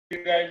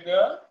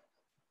derive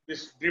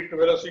this drift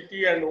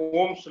velocity and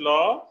Ohm's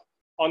law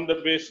on the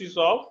basis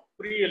of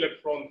free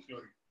electron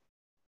theory.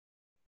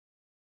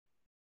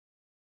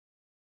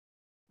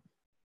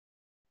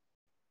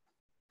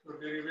 So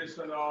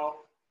derivation of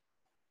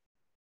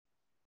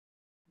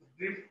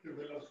drift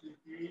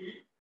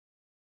velocity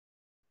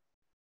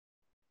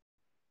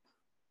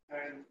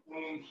and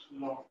Ohm's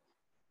law.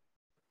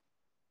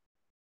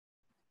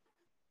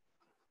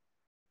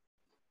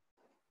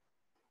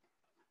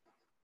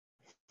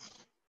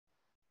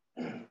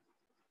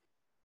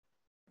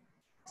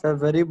 Sir,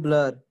 very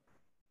blur.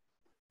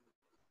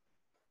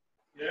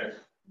 Yes.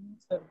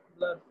 Sir,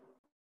 blur.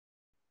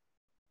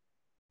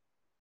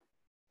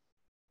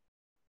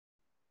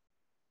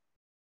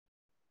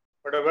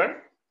 What happened?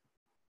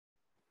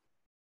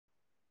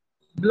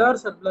 Blur,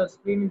 sir, blur.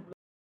 Screen blur.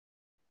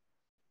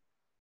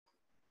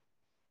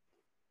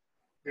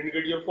 Didn't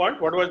get your point.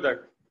 What was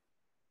that?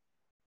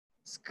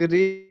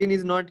 Screen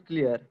is not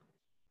clear.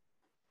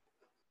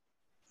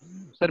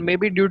 Sir,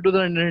 maybe due to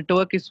the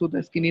network issue,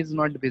 the skin is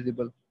not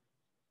visible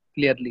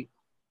clearly.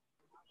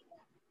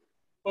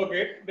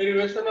 Okay,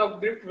 derivation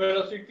of drift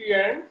velocity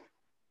and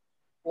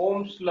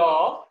Ohm's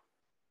law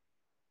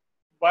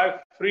by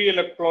free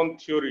electron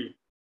theory.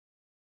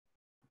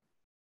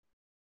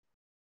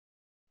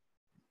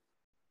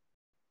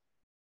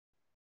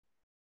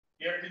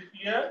 Here it is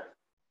clear?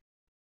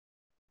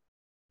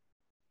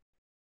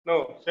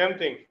 No, same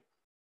thing.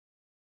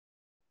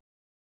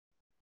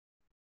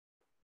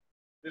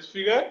 This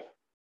figure?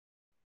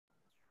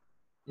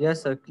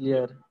 Yes, sir,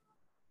 clear.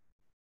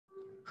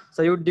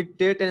 So you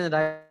dictate and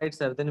write,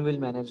 sir, then we'll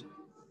manage.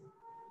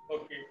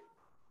 Okay.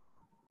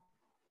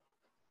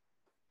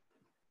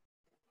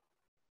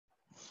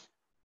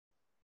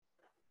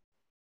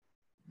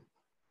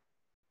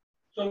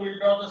 So we'll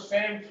draw the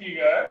same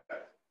figure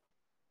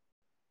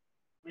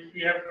which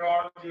we have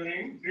drawn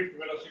during drift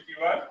velocity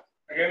 1.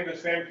 Again, the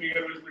same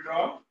figure will be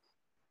drawn.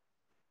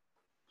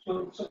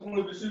 So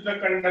suppose this is the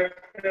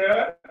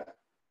conductor.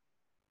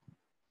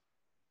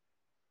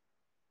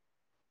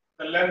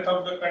 The length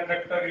of the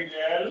conductor is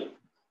L.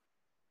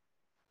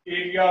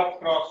 Area of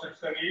cross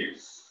section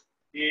is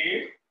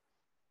A.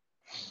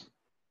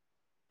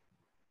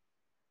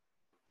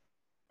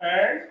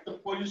 And the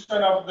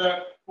position of the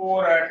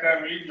core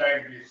atom is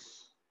like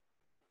this.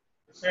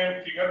 The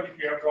same figure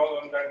which we have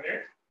drawn on that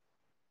date.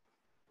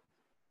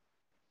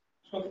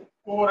 So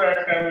core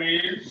atom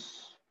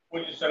is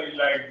position is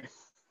like this.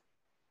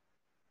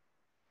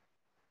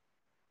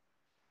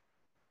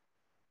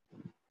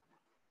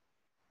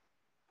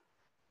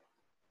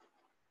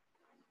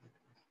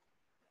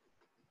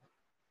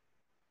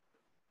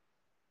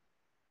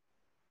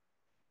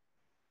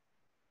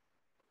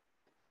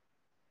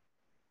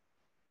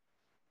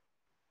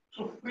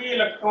 So free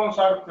electrons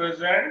are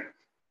present.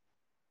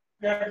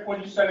 Their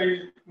position is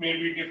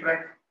maybe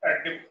different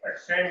at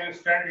same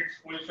instant. Its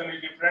position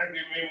is different.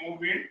 They may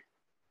move in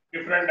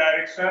different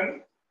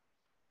direction.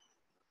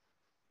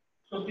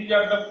 So these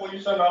are the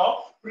position of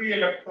free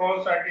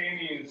electrons at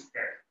any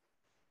instant.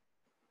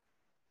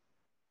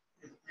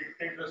 If we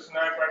take the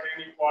snap at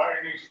any point,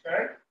 any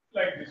instant,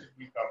 like this it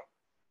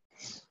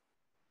becomes.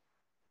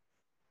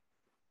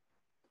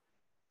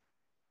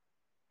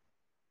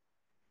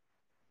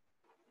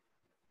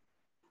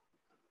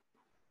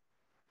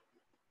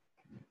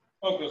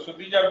 Okay, so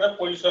these are the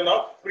position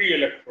of free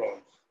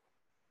electrons.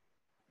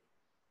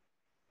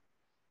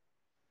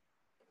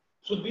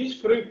 So these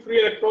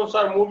free electrons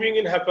are moving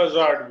in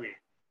haphazard way.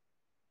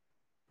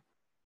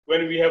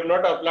 When we have not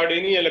applied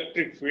any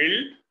electric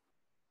field,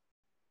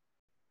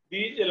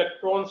 these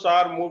electrons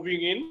are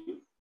moving in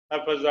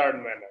haphazard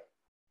manner.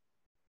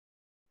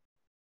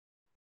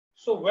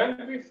 So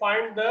when we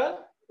find the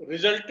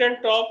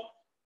resultant of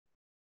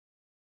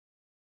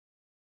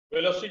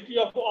velocity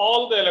of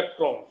all the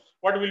electrons,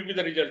 what will be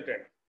the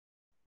resultant?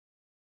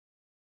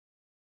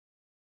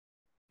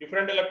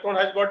 Different electron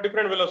has got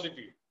different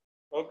velocity.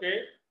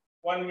 Okay,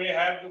 one may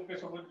have, okay,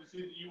 suppose this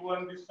is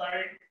U1 this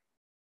side,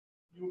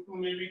 U2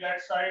 may be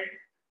that side,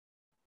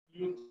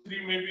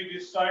 U3 may be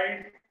this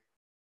side,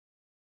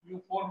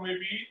 U4 may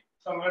be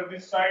somewhere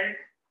this side.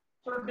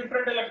 So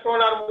different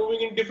electrons are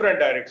moving in different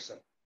direction.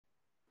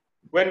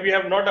 When we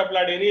have not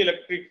applied any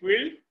electric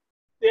field,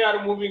 they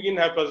are moving in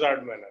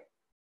haphazard manner.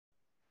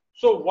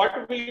 So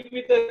what will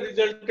be the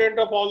resultant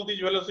of all these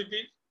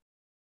velocities?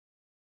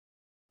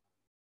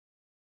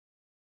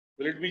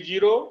 Will it be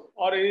 0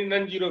 or any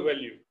non-zero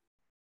value?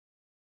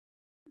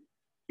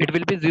 It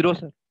will be 0,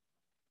 sir.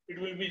 It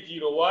will be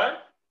 0. Why?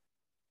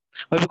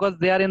 Well, because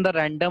they are in the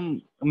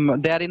random,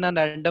 they are in a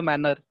random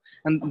manner,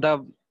 and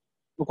the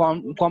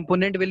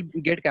component will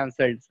get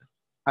cancelled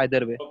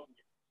either way. Okay.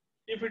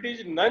 If it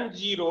is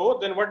non-zero,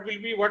 then what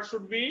will be? What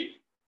should be?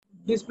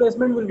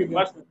 Displacement will be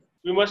there, sir.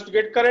 We must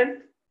get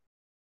current.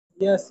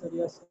 Yes, sir.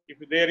 Yes, sir.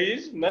 If there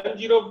is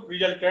non-zero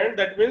resultant,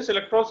 that means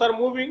electrons are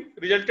moving.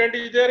 Resultant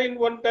is there in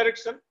one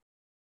direction.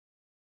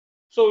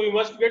 So we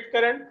must get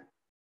current.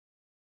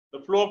 The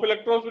flow of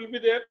electrons will be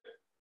there,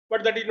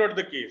 but that is not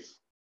the case.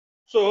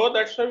 So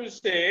that's why we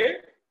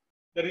say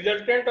The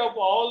resultant of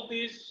all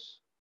these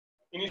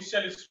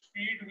initial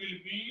speed will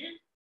be,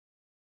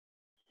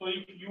 so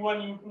if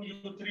u1, u2,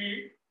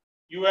 u3,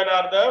 un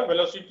are the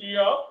velocity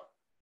of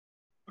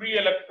free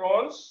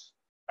electrons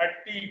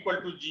at t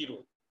equal to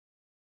 0.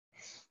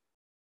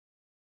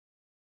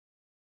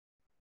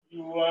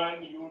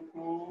 u1,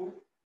 u2,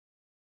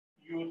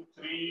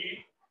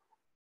 u3,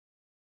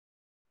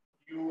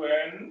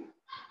 un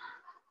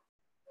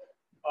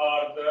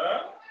are the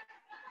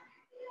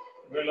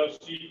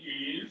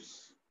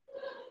velocities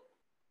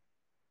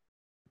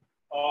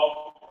of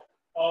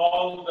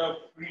all the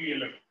free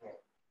electrons.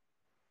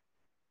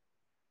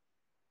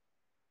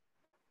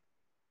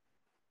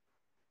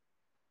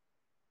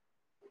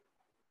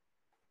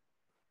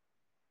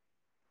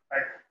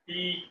 At t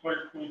equal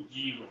to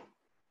 0.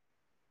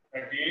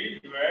 That is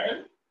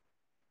when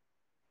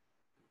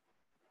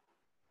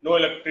no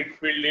electric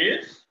field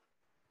is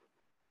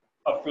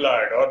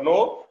applied or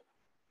no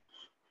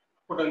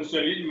potential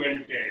is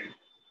maintained.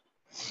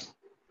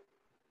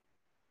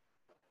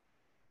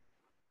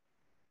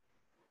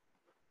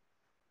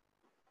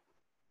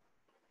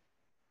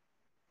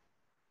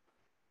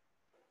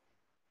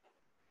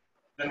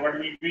 Then what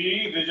will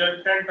be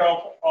resultant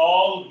of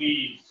all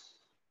these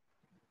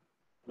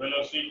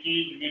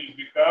velocities will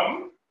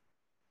become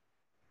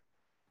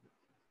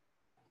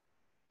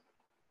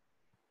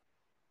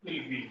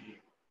LBG.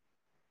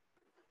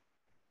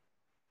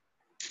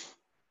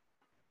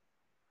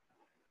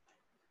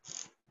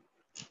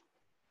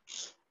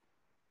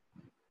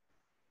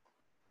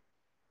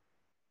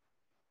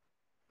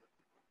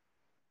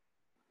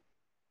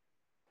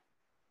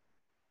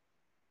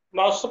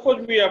 Now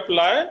suppose we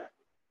apply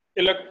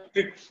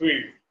electric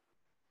field.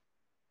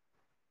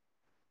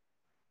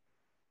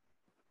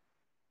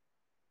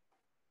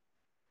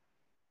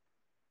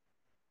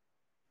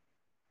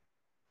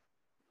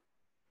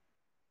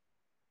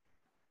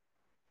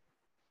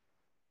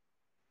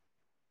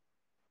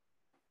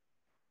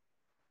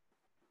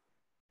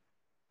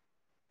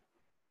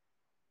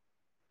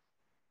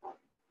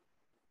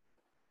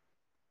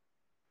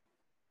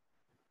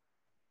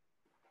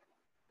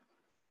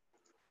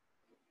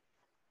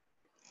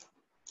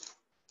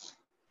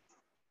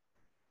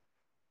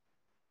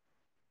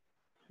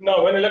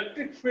 Now when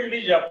electric field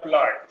is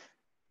applied,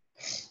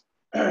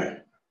 suppose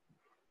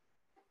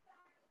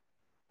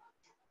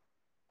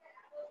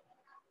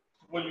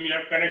we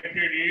have connected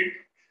it,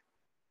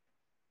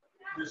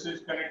 this is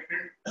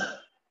connected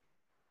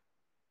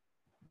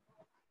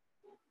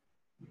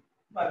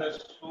by the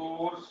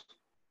source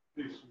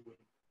this way.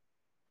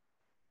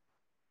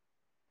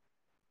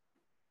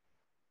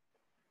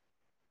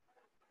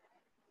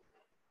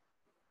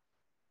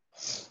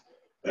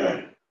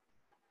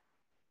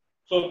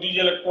 So these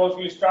electrons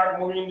will start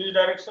moving in this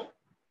direction.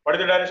 What is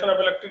the direction of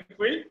electric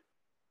field?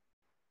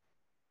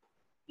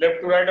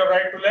 Left to right or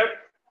right to left?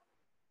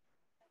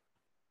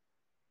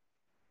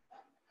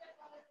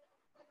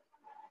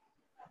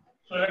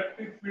 So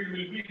electric field will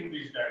be in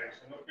this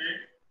direction, okay?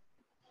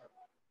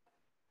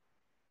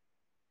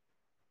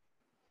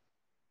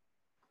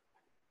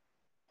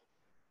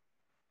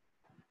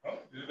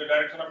 This is the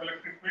direction of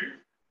electric field.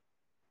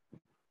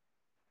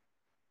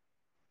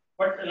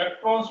 But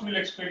electrons will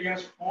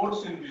experience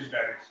force in this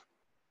direction.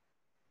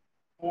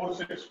 Force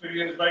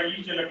experienced by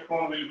each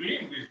electron will be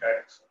in this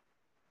direction.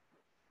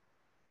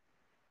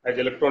 As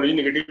electron is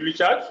negatively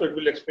charged, so it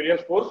will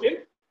experience force in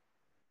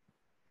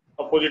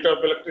opposite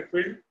of electric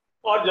field.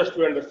 Or just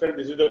to understand,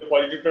 this is the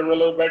positive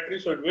terminal of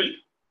battery, so it will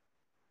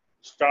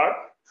start.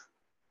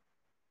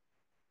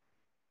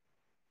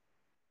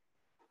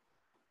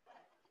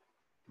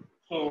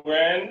 So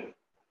when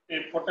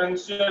a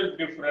potential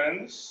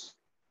difference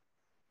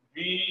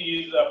V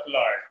is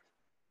applied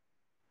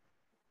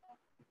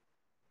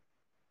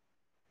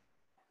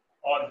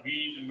or V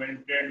is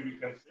maintained, we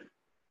can say.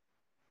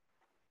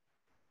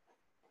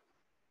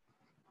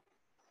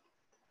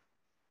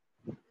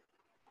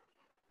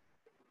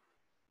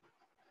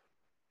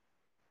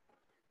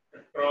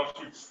 Across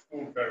its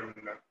two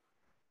terminals.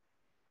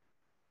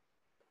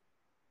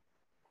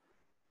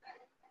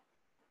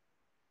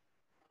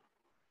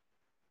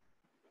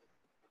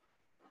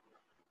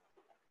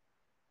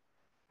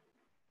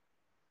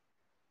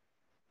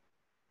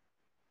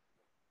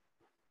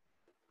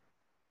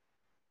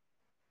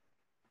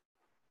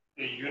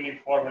 A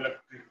uniform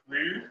electric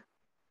field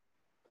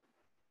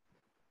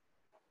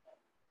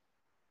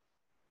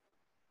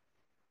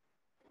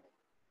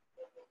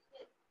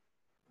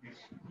is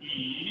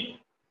E,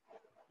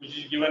 which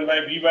is given by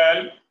V by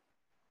L.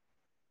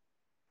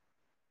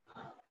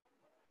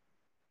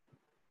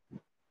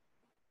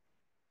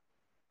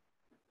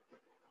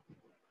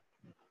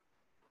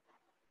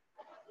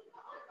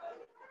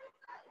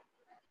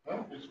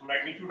 This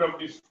magnitude of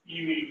this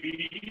E will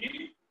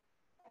be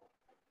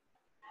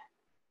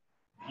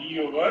E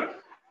over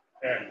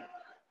L.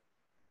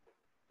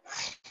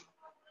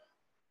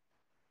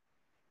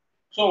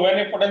 So when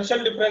a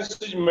potential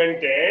difference is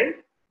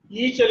maintained,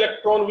 each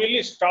electron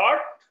will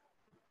start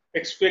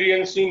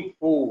experiencing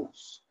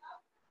force.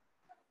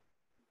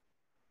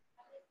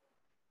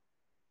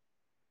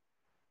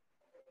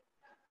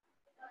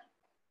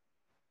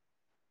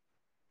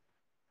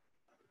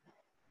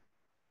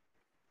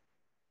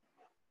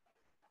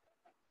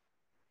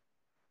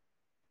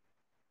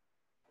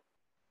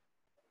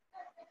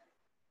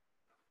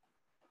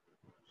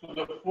 So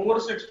the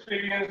force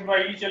experienced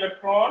by each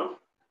electron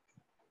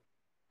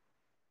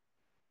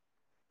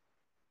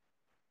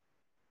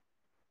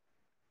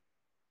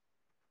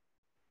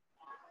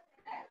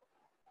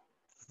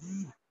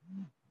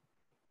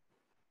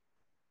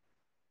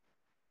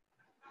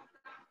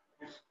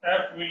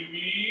F will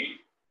be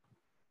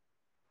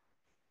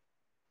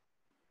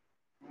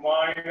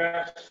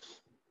minus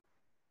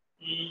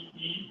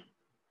EE.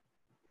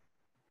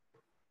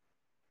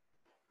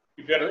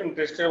 If you are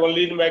interested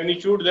only in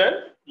magnitude, then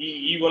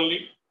EE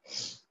only.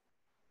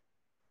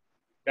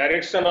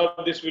 Direction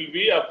of this will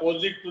be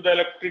opposite to the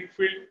electric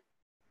field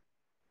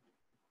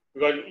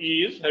because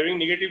E is having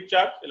negative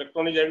charge,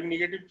 electron is having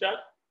negative charge.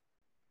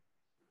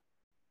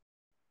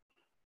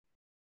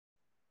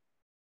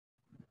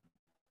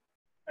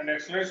 And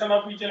acceleration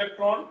of each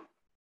electron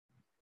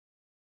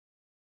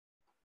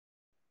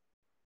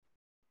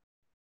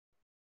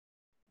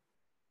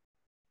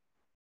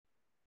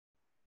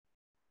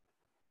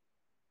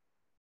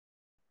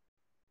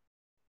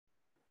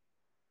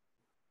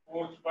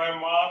force by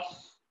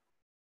mass,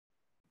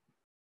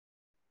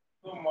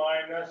 so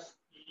minus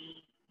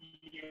E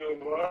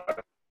over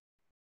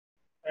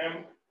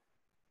M.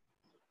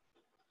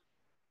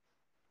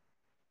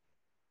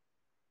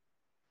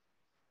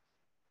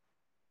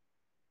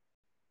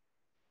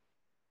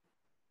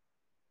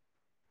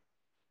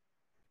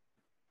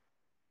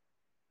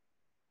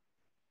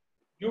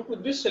 Due to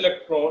this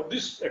electron,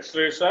 this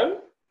acceleration,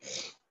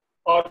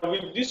 or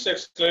with this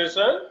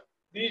acceleration,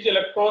 these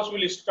electrons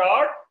will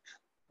start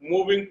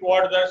moving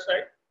toward that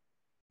side.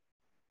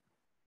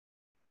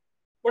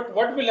 But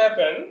what will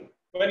happen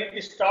when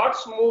it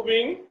starts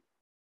moving?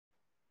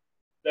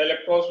 The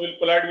electrons will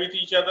collide with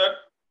each other,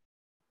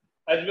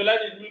 as well as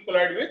it will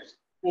collide with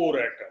core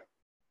atom.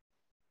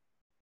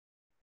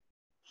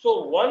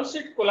 So once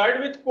it collides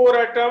with core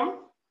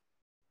atom,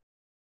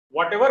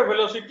 whatever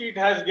velocity it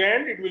has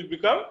gained, it will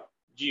become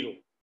zero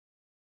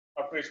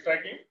after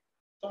striking.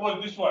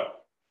 Suppose this one,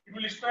 it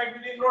will strike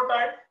within no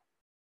time.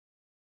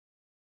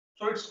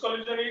 So its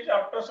collision is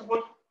after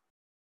suppose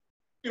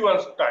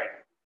T1's time.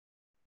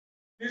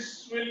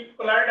 This will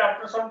collide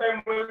after some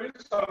time, maybe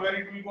somewhere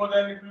it will go,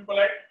 then it will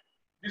collide.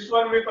 This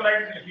one may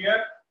collide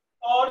here,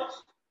 or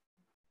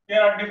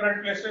there are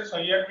different places. So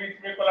here it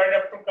may collide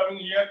after coming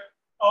here,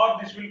 or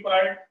this will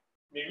collide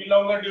maybe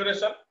longer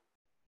duration.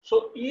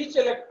 So each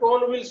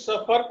electron will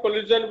suffer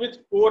collision with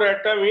core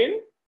atom in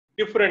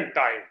different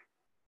time.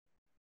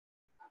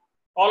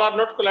 All are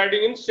not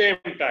colliding in same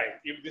time.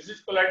 If this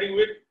is colliding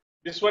with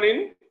this one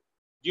in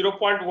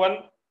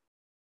 0.1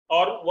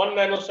 or 1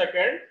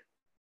 nanosecond,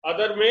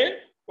 other may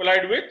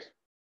collide with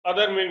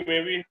other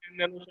maybe in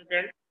 10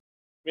 nanosecond,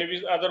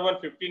 maybe other one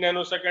 50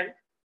 nanosecond.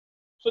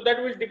 So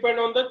that will depend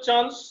on the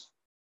chance.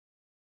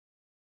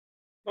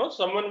 No,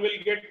 someone will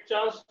get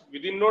chance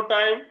within no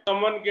time,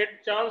 someone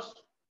get chance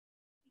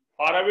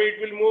far away, it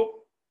will move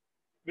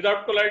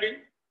without colliding.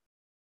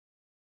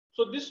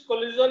 So this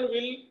collision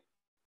will,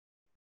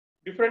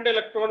 different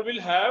electron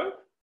will have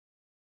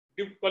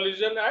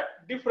collision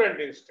at different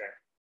instant.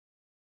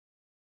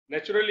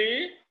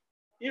 Naturally,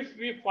 if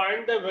we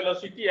find the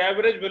velocity,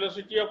 average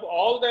velocity of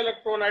all the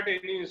electron at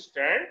any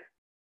instant,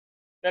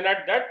 then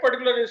at that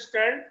particular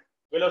instant,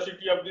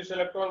 velocity of this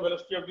electron,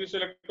 velocity of this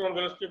electron,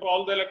 velocity of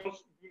all the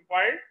electrons, we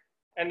find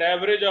an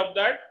average of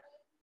that.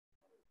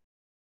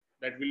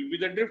 That will be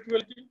the drift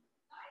velocity.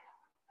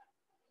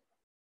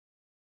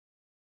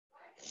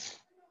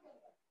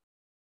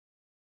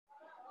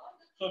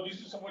 So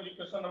this is suppose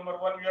equation number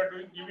 1 we are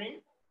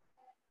giving.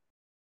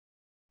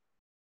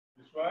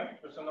 This one,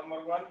 equation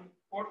number 1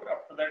 put,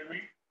 after that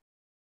we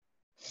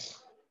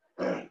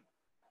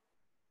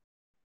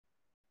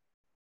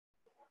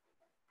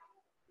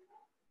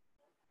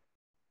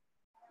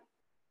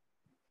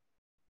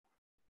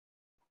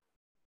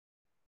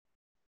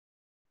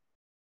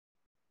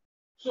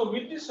so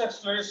with this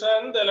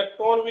acceleration, the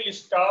electron will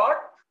start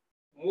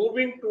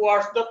moving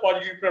towards the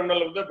positive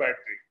terminal of the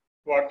battery,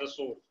 towards the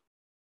source,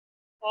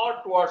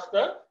 or towards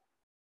the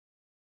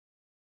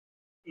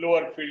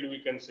lower field, we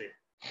can say,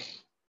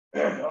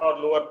 or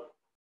lower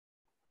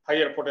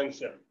higher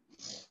potential.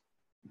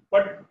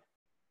 But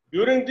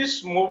during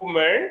this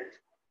movement,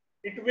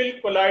 it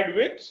will collide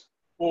with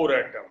core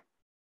atom.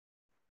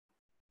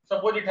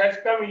 Suppose it has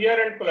come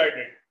here and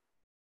collided.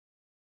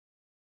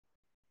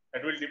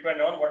 That will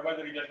depend on what was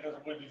the resultant.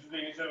 Suppose this is the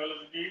initial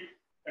velocity,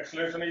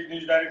 acceleration is in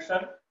this direction,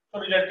 so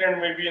resultant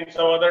may be in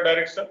some other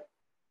direction.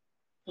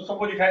 So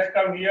suppose it has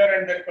come here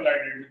and then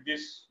collided with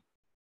this.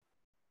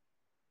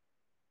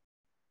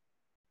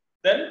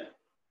 Then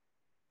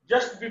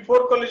just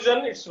before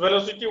collision, its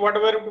velocity,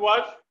 whatever it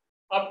was,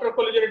 after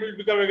collision it will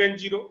become again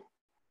 0.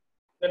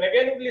 Then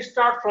again it will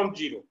start from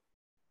 0.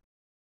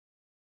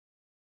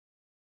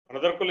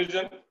 Another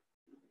collision.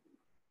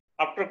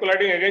 After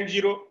colliding again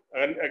 0,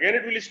 and again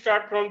it will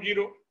start from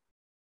 0,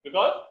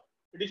 because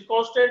it is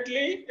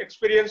constantly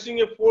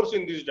experiencing a force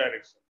in this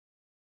direction.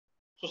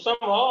 So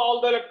somehow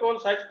all the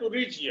electrons has to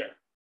reach here.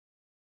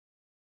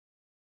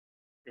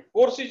 A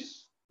force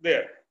is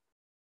there.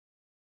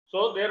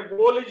 So their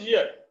goal is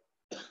here.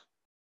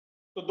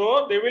 So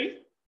though they will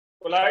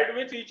collide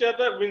with each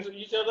other, means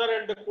each other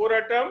and the core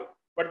atom,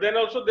 but then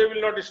also they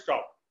will not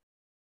stop.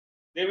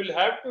 They will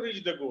have to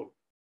reach the goal.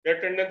 Their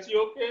tendency,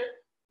 okay,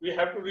 we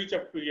have to reach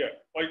up to here,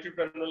 positive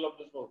terminal of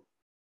the source.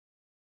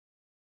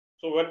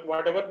 So when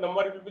whatever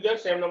number will be there,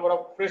 same number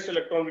of fresh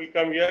electron will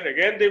come here.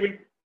 Again, they will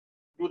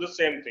do the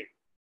same thing.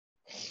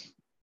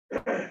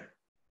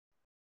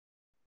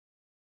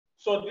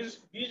 So these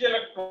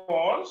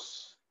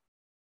electrons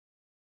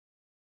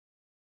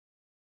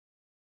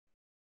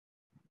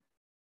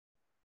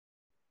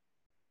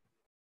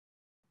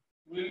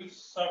will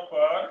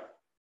suffer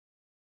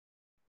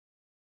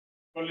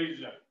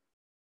collision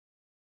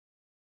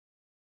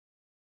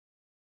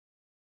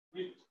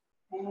with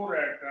core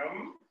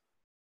atom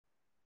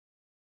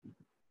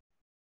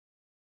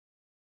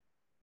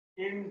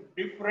in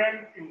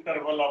different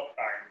interval of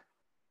time.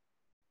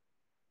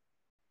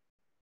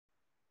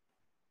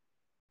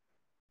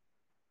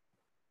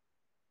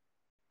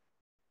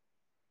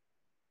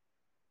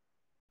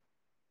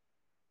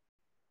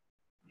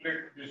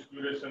 Let this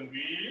duration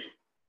be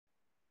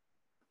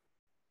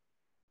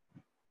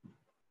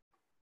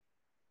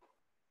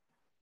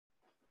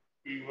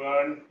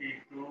T1,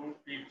 T2,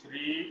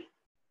 T3,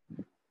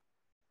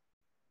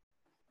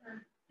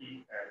 and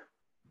Tn.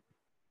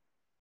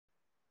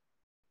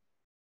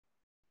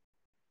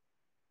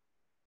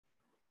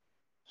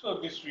 So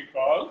this we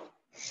call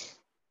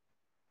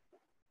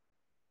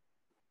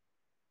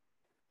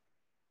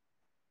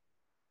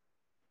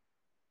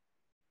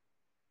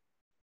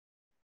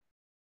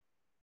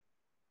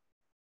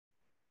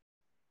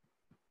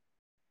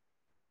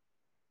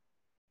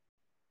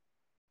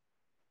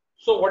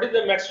so what is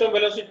the maximum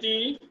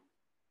velocity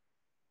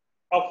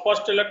of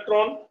first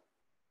electron?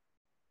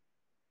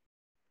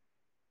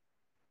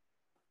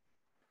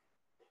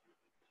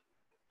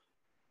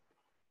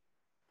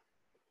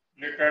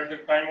 Let at the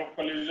time of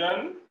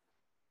collision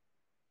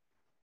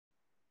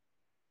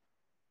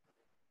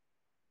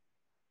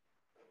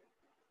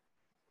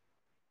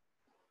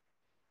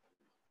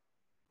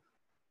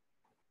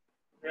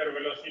where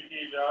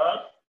velocities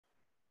are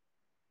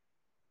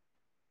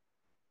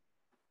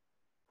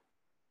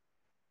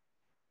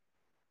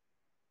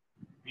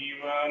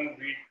V1,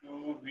 V2,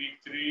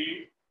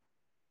 V3,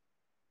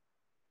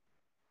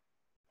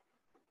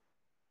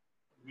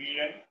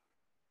 Vn.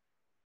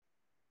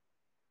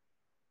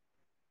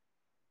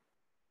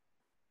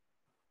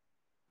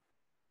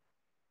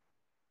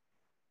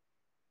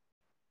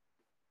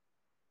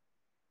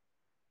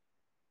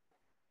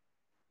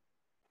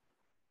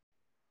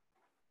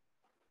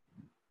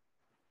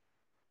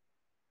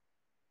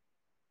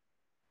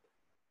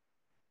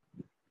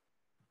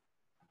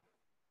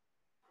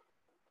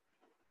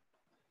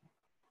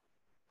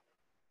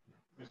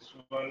 This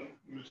one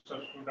will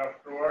substitute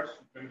afterwards.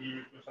 You can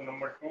give equation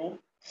number 2.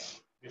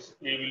 This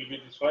A will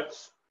be this much.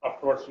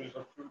 Afterwards, we will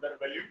substitute that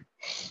value.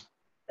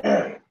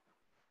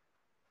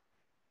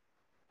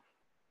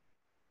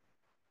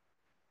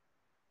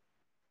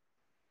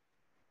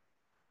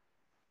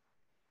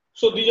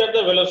 So these are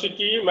the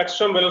velocity,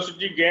 maximum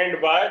velocity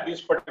gained by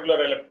this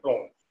particular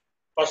electron.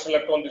 First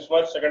electron this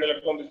much, second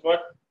electron this much,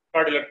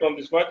 third electron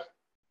this much,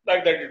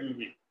 like that it will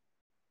be.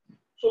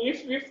 So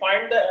if we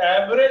find the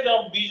average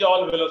of these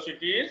all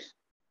velocities,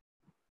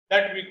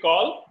 that we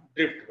call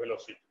drift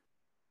velocity.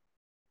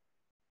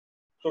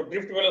 So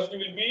drift velocity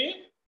will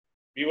be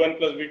v1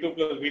 plus v2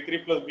 plus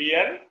v3 plus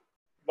vn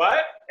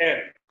by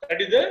n. That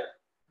is the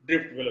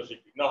drift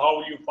velocity. Now how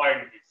will you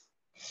find this?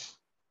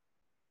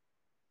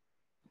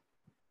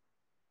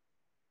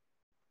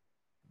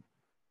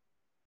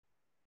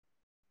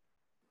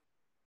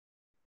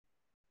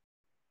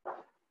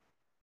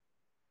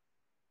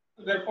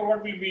 So therefore,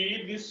 what will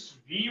be this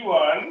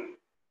v1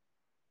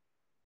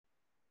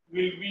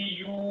 will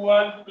be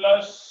u1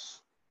 plus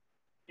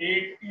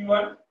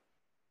 8t1.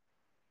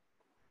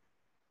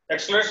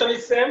 Acceleration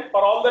is same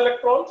for all the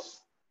electrons.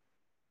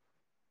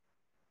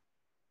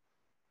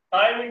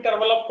 Time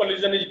interval of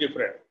collision is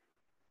different.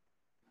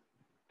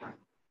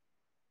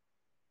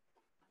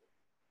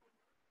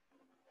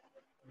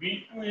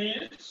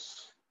 V2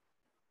 is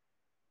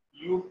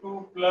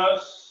u2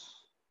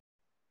 plus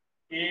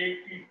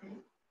 8t2.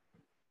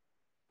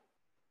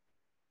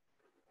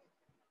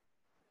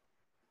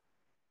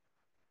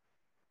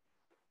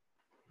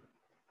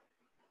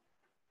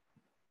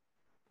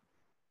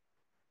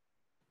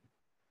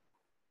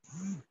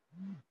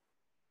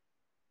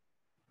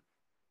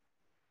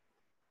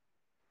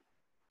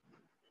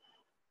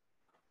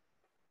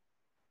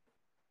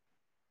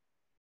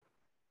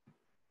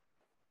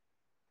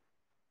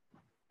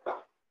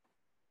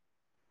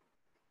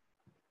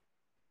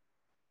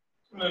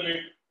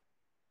 Similarly,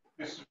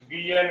 this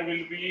Vn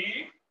will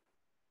be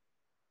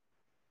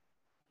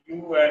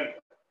un,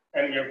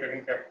 and we have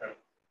taken capital.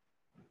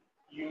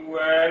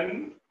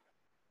 Un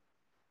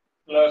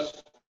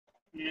plus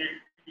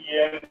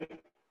 8n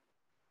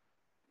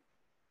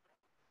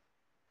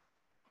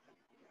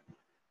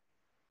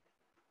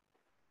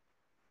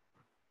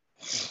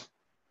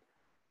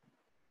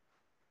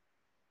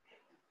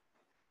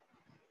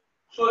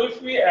So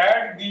if we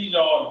add these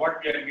all,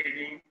 what we are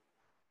getting?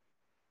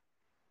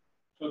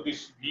 So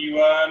this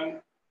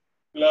V1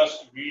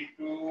 plus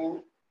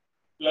V2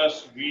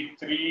 plus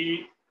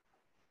V3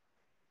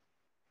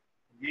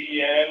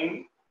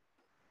 Vn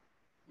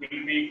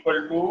will be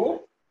equal to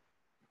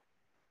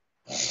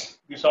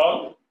this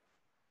all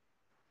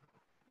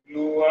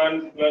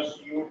U1 plus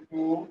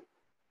U2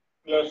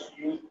 plus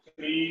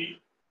U3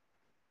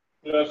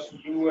 plus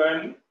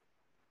Un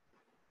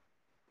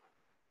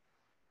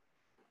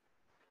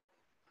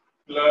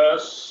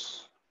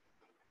plus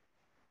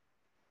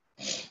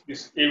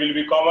this A will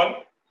be common,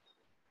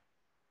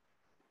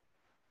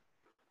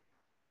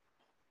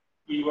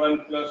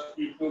 E1 plus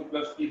E2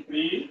 plus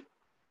E3,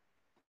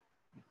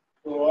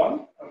 so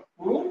on up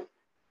to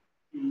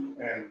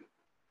En.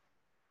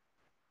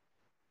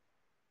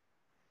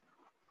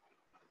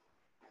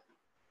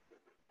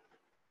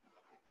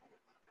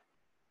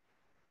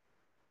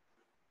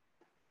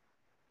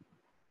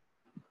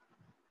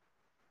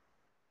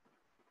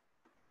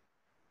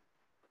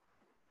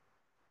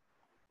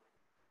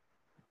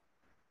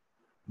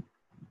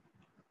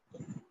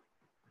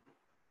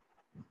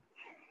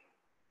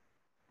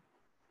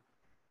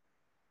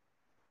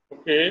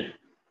 Okay.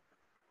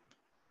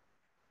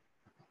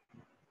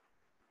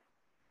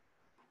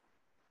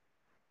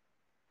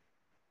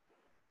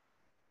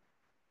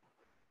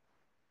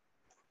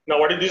 Now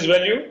what is this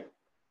value?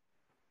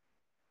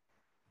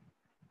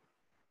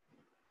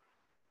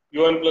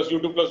 U1 plus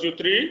U2 plus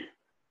U3.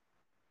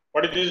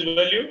 What is this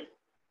value?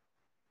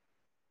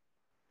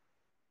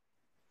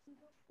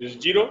 This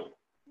is 0.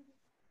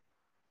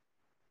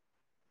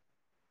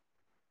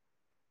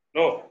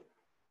 No.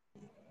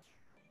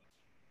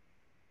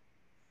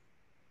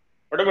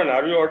 What happened?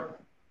 Are you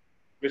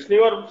listening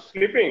or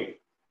sleeping?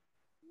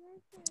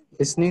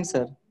 Listening,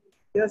 sir.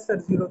 Yes, sir.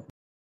 0.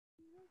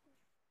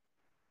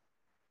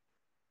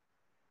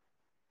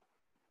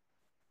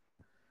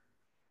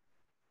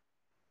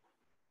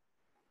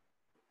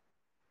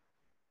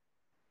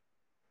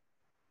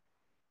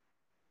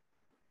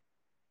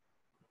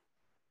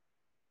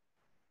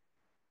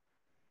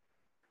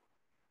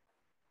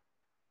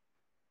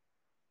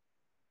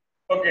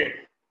 Okay.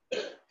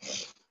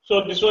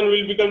 So this one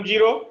will become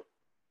 0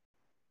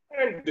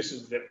 and this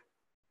is 0.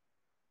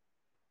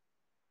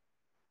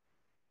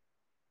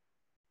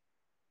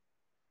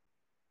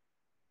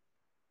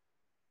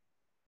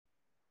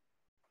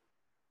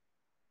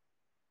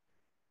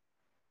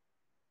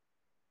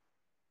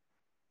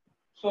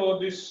 So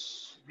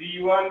this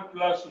V1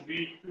 plus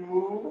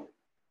V2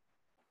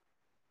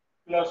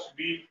 plus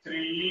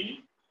V3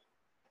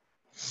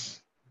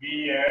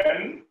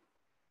 Vn,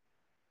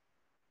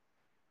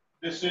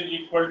 this is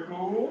equal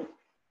to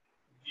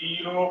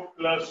 0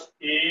 plus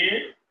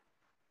A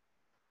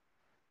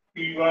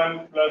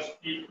P1 plus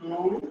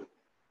P2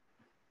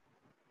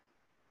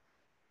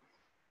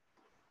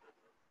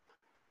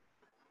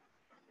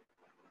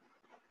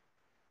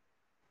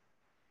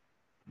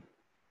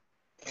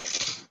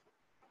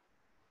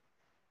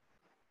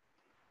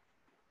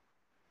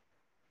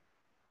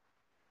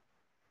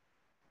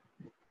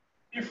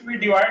 if we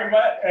divide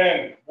by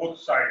n both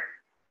sides.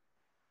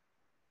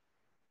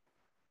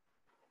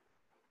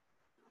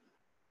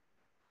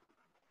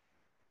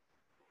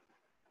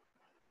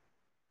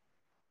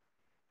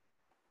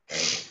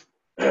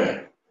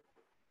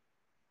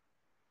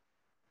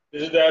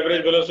 This is the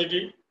average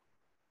velocity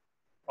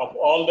of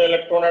all the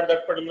electron at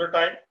that particular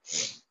time,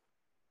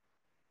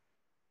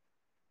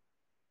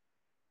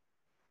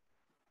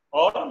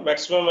 or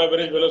maximum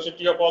average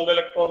velocity of all the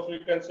electrons, we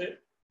can say,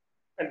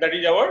 and that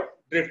is our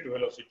drift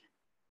velocity.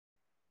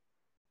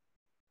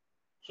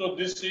 So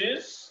this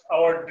is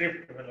our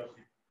drift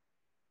velocity.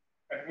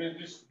 That means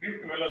this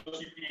drift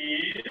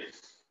velocity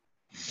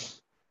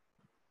is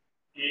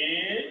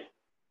A,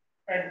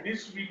 and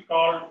this we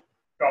call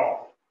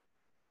tau.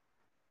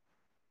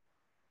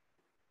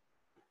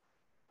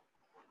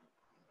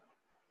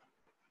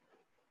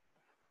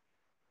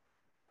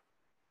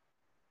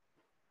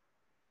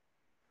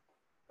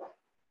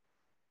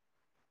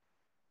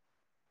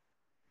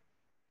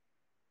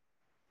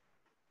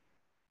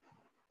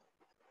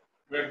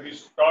 Where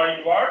this tau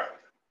is what?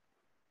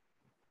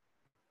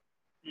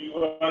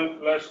 P1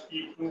 plus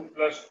P2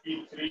 plus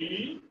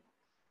P3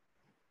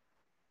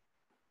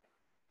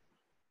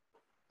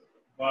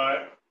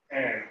 by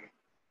n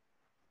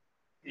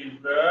is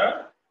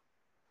the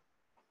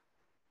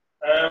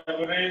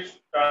average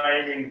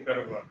time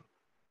interval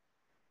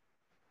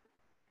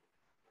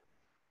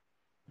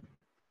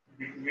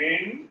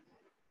between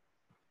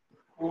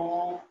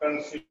two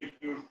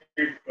consecutive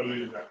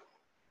collisions.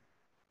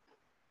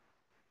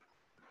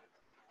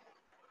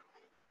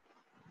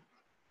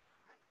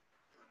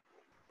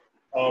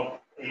 Of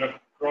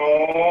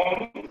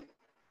electron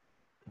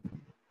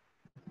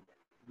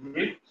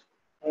with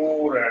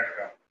 4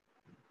 atoms.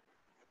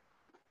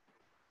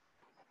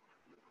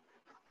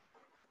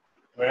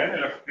 When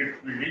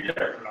electric field is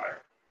applied.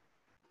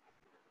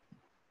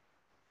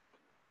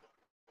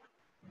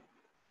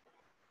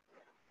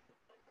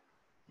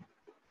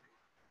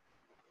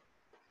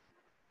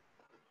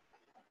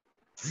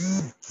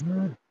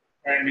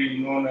 and is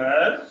known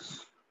as,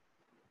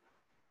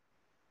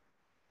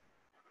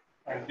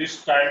 and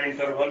this time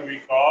interval we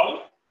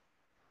call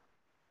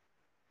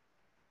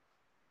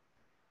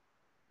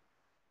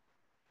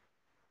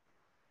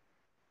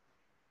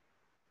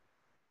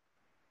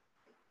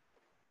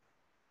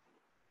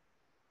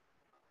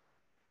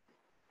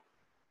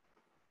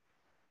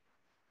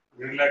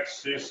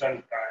relaxation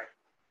time.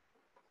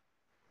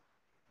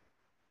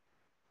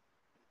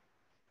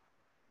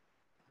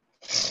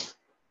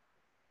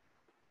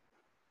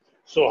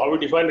 So how we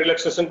define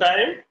relaxation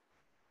time?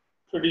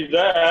 So it is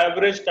the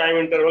average time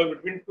interval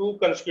between two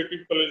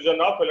consecutive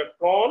collision of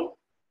electron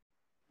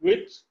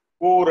with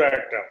core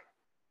atom.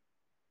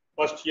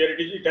 First here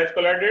it has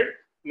collided,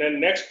 then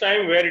next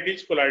time where it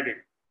is collided.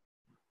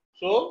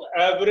 So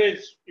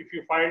average, if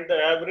you find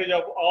the average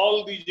of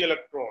all these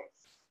electrons,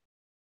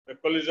 the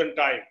collision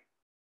time,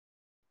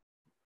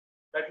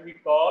 that we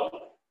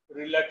call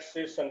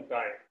relaxation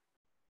time.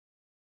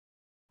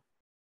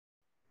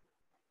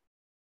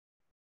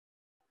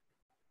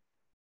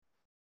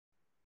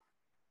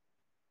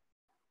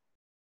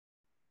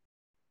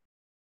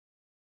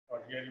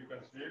 Or here you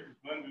can say this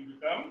one will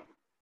become,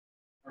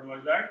 what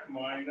was that?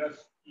 Minus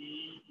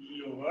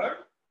E over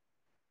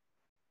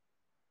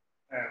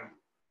M.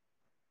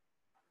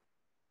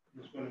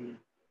 This one will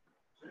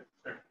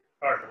say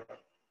third one.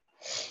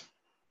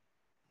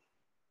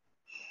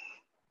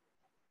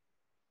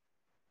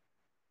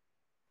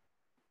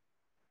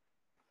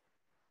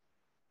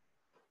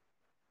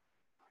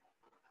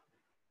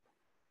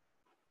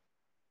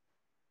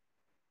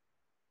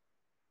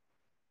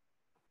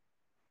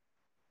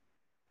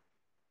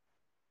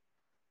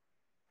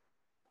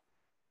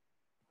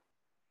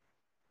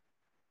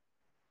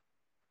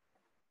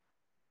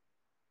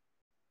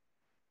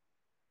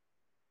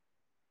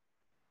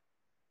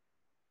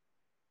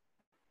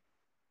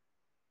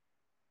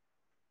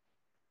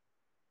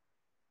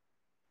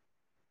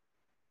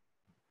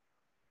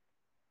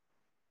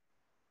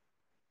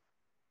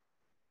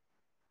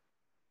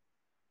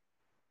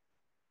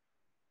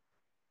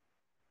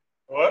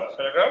 What?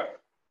 Sarah?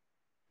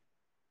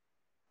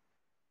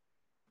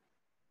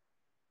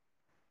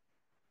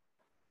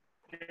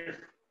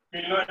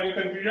 Still no any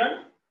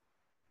confusion?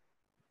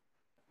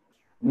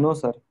 No,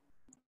 sir.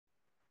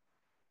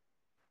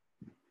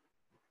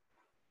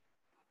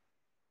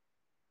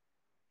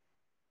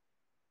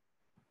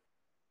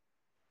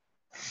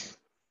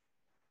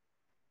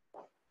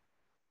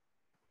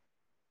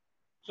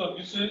 So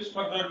this is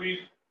further we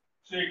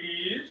say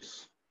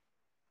is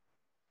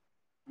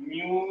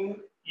mu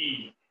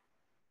E,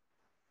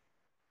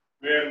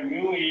 where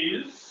mu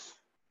is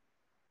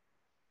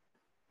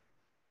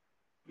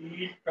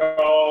eta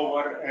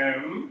over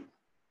M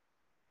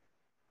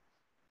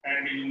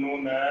and is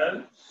known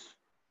as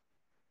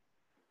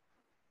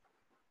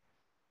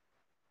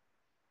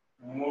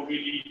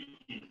mobility.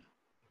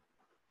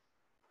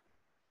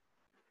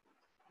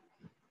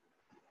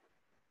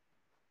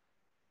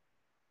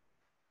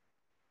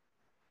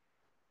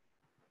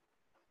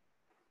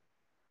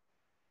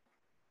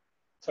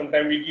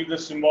 Sometimes we give the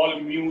symbol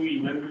mu E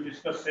when we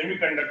discuss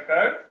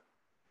semiconductor.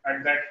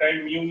 At that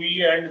time, mu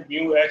E and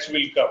mu H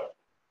will come,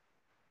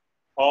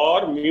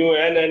 or mu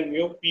N and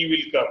mu P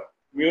will come.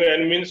 Mu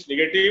N means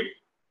negative,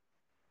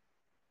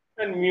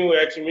 and mu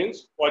H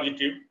means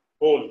positive,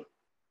 hole.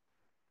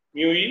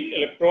 Mu E,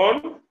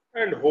 electron,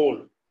 and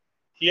hole.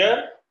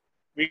 Here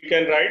we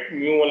can write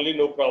mu only,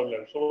 no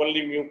problem. So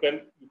only mu you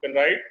can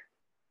write,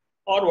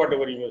 or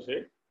whatever you may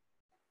say.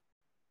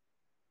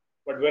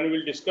 But when we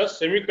will discuss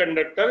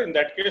semiconductor, in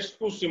that case,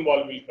 two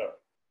symbol will come.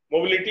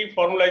 Mobility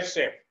formula is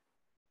same.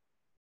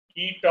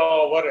 Eta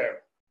over M,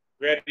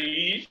 where E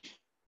is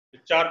the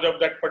charge of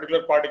that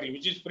particular particle,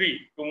 which is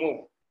free to move.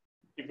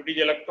 If it is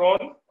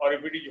electron, or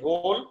if it is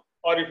hole,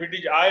 or if it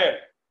is ion.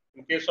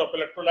 In case of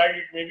electrolyte,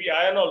 it may be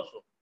ion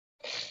also.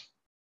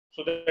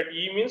 So that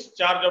E means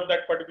charge of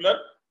that particular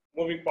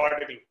moving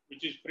particle,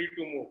 which is free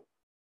to move.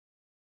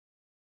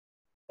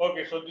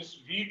 Okay, so this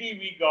Vd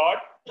we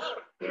got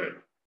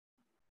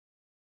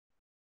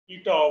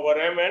eta over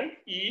M and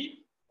E,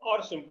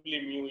 or simply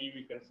mu E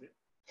we can say.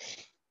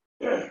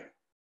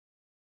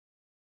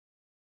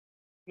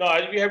 Now,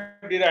 as we have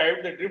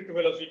derived the drift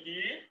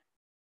velocity,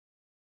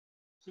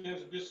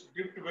 since this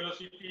drift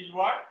velocity is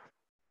what?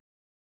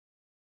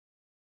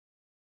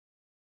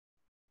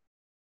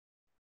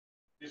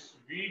 This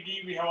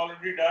Vd we have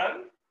already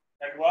done,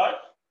 that was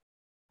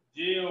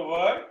J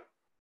over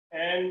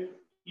N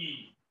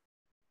E,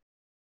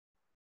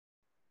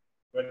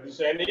 where this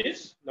N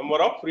is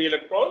number of free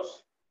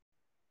electrons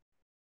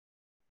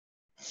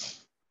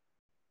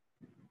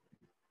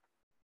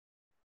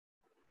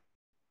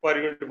per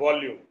unit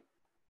volume.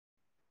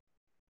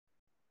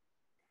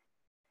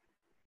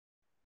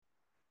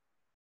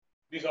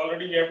 This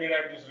already we have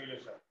derived this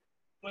relation.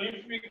 So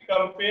if we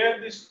compare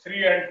this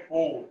 3 and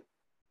 4,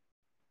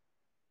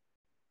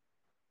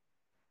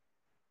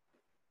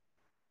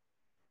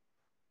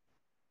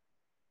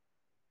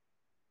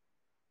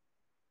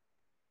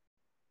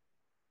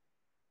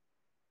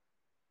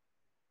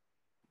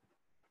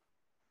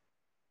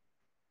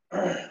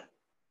 So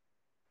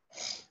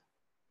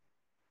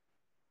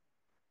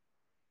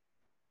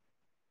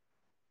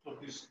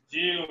this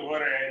J over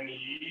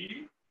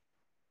NE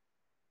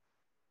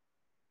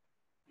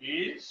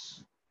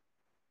is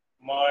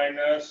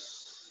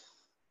minus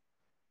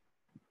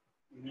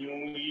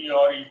mu E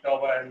or eta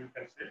by M, you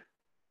can say.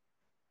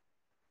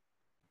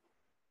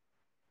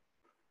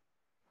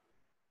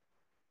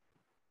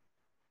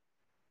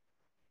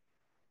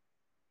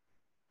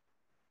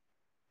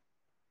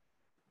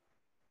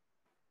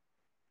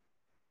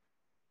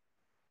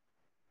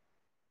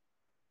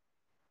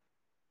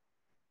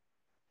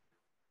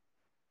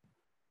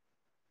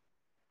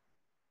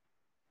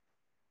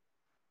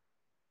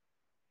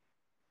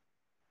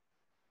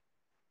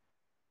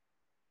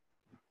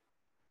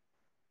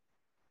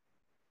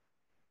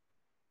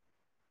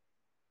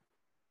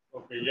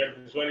 Okay, yeah,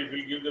 this one if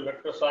you give the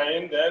vector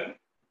sign, then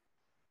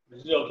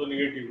this is also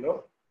negative,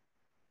 no?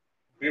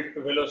 Drift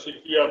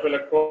velocity of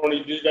electron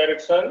in this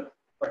direction,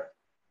 but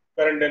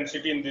current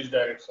density in this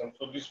direction.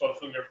 So this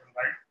also you have to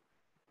write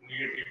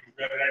negative. If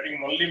you are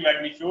writing only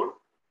magnitude,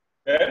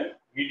 then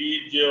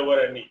VD is J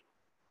over NE.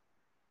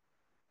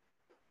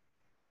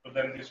 So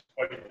then this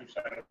positive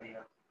sign will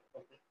have.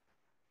 Okay.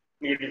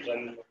 Negative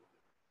sign will have.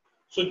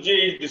 So J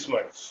is this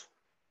much.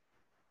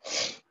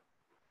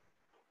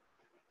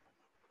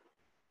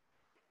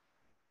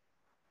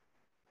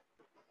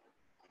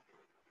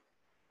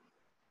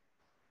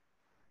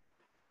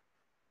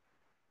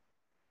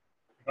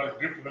 Because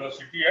drift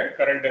velocity and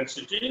current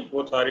density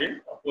both are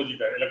in opposite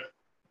direction.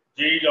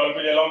 J is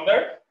always along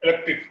the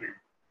electric field,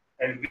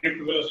 and drift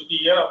velocity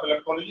here of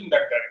electron is in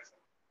that direction.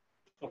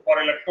 So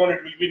for electron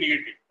it will be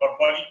negative. For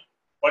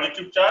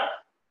positive charge,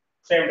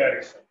 same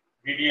direction,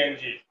 VD and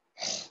J.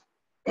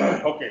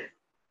 Okay.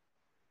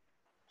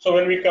 So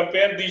when we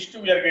compare these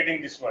two, we are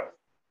getting this one.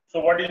 So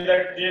what is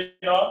that J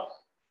now?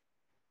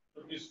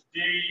 So this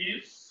J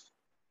is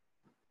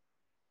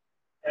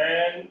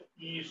N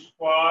E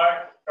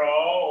square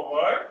tau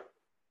over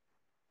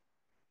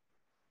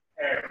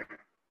M.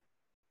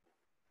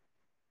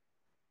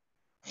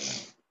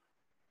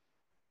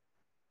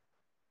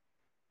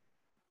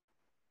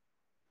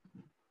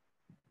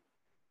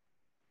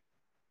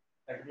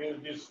 That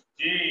means this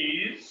J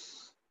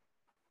is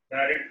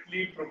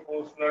directly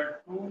proportional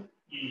to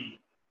E.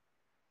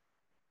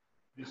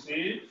 This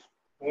is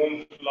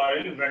Ohm's law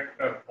in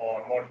vector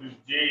form. What this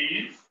J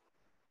is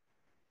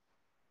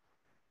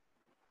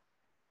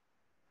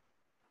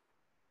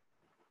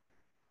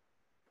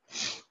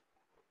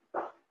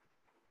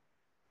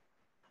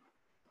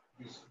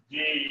this J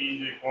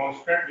is a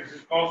constant. This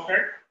is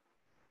constant.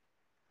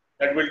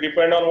 That will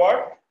depend on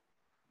what?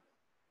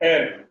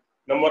 N,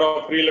 number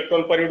of free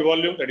electron per unit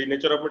volume, that is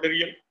nature of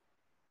material.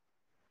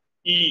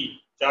 E,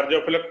 charge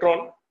of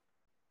electron.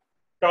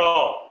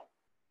 Tau,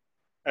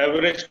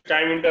 average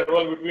time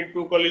interval between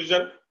two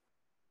collisions.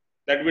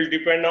 That will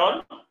depend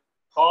on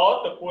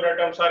how the core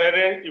atoms are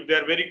arranged. If they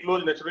are very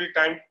close, naturally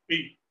time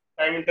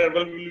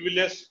interval will be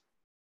less.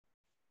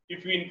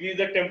 If we increase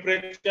the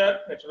temperature,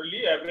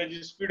 naturally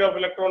average speed of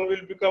electron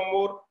will become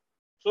more.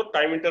 So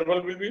time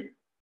interval will be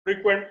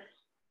frequent.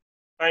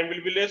 Time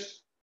will be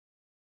less.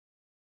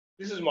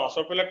 This is mass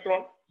of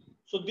electron.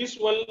 So this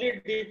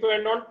only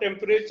depend on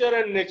temperature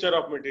and nature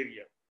of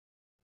material.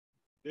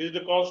 This is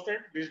the constant.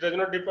 This does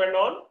not depend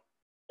on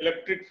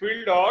electric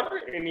field or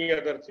any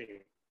other thing.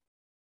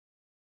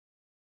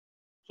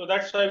 So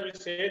that's why we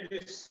say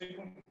this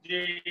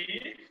J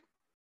is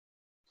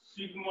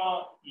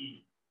sigma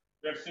E.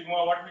 That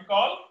sigma what we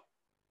call?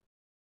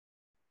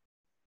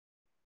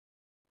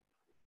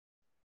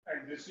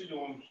 And this is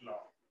Ohm's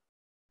law.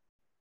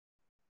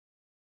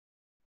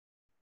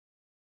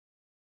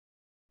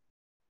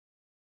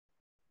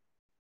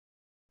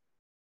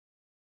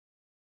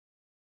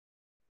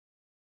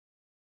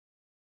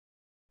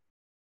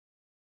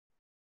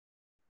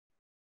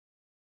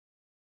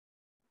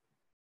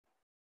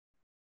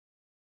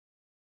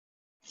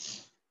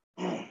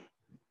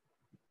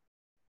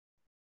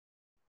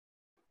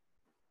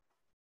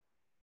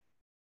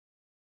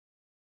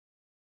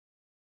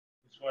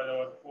 This was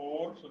our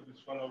 4, so this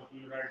one also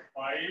we write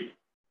 5.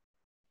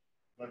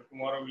 But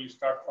tomorrow we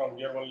start from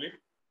here only.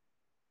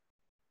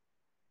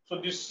 So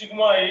this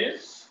sigma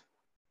is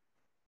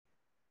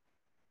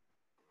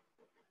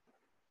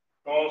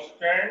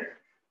constant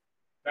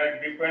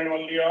that depend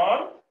only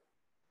on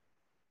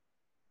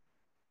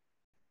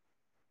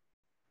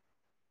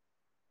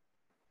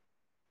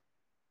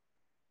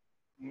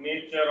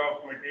nature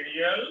of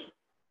material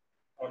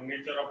or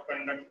nature of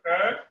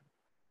conductor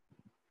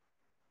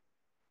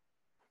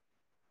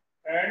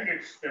and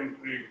its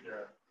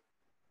temperature.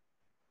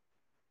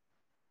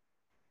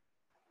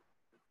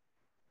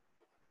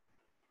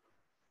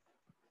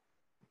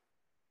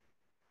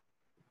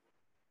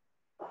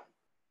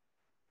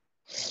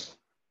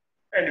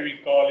 And we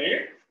call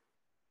it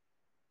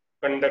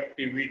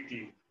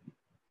conductivity.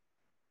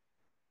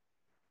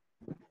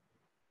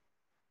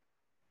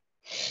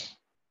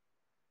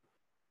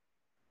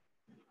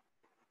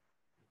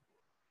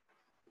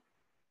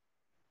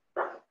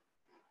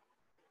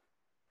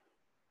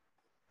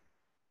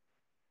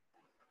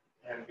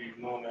 and is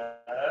known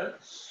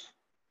as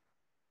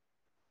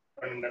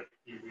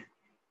conductivity.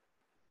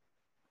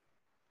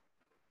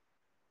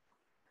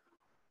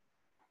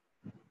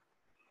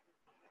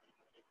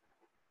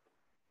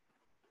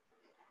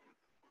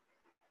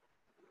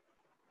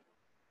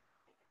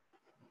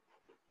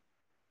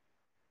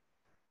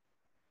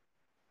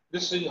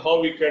 This is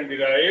how we can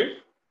derive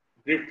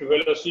drift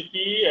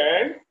velocity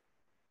and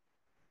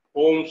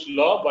Ohm's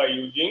law by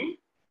using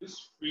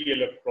this free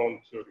electron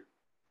theory.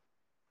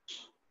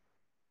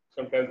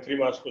 Sometimes 3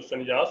 marks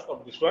question is asked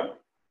of this one.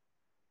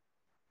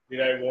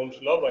 Derive Ohm's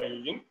law by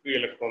using free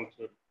electron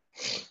theory.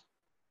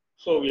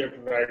 So we have to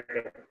write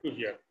up to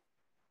here.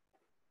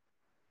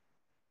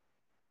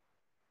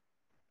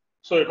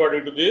 So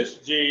according to this,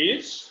 J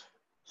is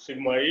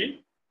sigma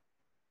E.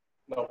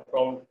 Now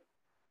from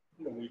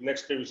the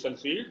next step we shall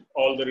see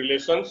all the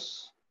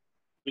relations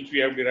which we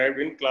have derived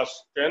in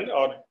class 10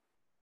 or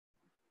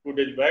 2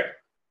 days back.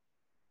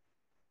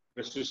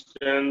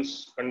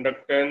 Resistance,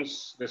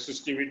 conductance,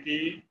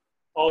 resistivity,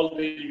 all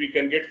these we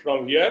can get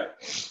from here.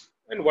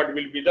 And what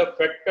will be the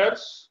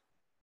factors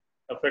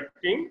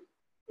affecting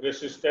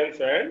resistance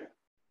and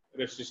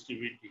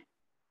resistivity.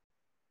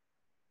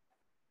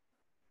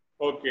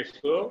 Okay,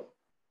 so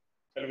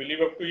shall we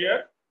leave up to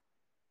here?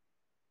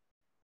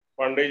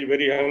 Pandey is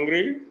very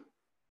hungry.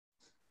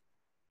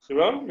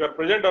 Shivam, you are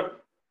present or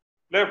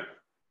left?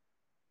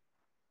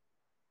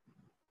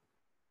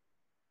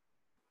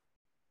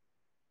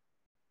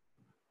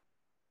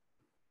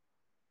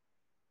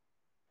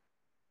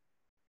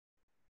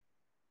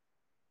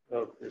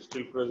 Okay,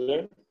 still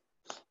present.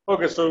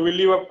 Okay, so we'll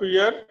leave up to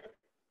here.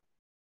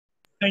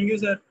 Thank you,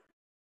 sir.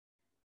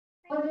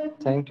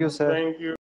 Thank you, sir. Thank you.